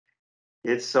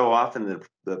It's so often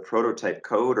the prototype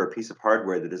code or piece of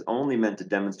hardware that is only meant to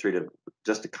demonstrate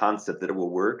just a concept that it will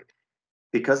work.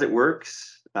 Because it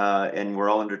works, and we're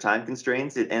all under time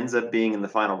constraints, it ends up being in the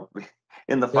final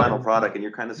in the final Yep. product, and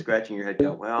you're kind of scratching your head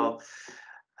going, well,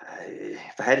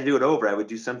 if I had to do it over, I would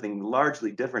do something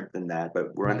largely different than that,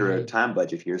 but we're under a Right. time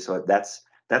budget here, so that's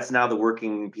now the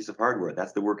working piece of hardware.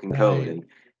 That's the working code, Right. and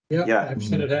Yeah, yeah, I've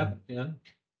seen it happen. Yeah.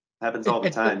 happens all the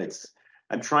time.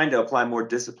 I'm trying to apply more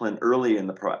discipline early in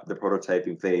the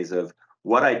prototyping phase of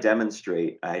what I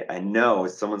demonstrate. I know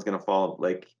someone's going to follow,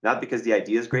 like, not because the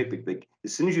idea is great, but like,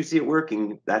 as soon as you see it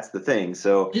working, that's the thing.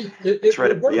 So I try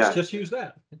It to, works. yeah, Just use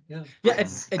that. Yeah. Yeah, and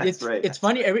that's right. it's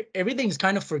funny. Everything's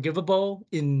kind of forgivable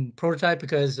in prototype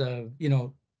because you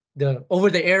know, the over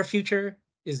the air future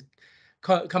is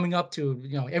coming up to,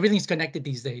 you know, everything's connected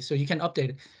these days, so you can update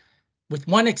it with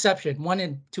one exception, one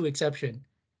and two exception: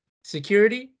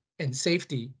 security and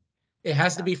safety. It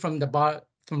has to be from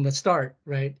the start,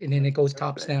 right? And then it goes That's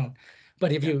tops right. down.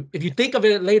 But Yeah. if you think of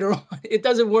it later on, it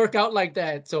doesn't work out like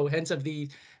that. So hence of the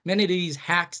many of these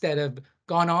hacks that have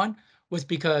gone on was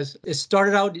because it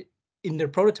started out in their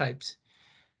prototypes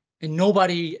and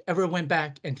nobody ever went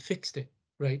back and fixed it,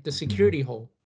 right? The security hole.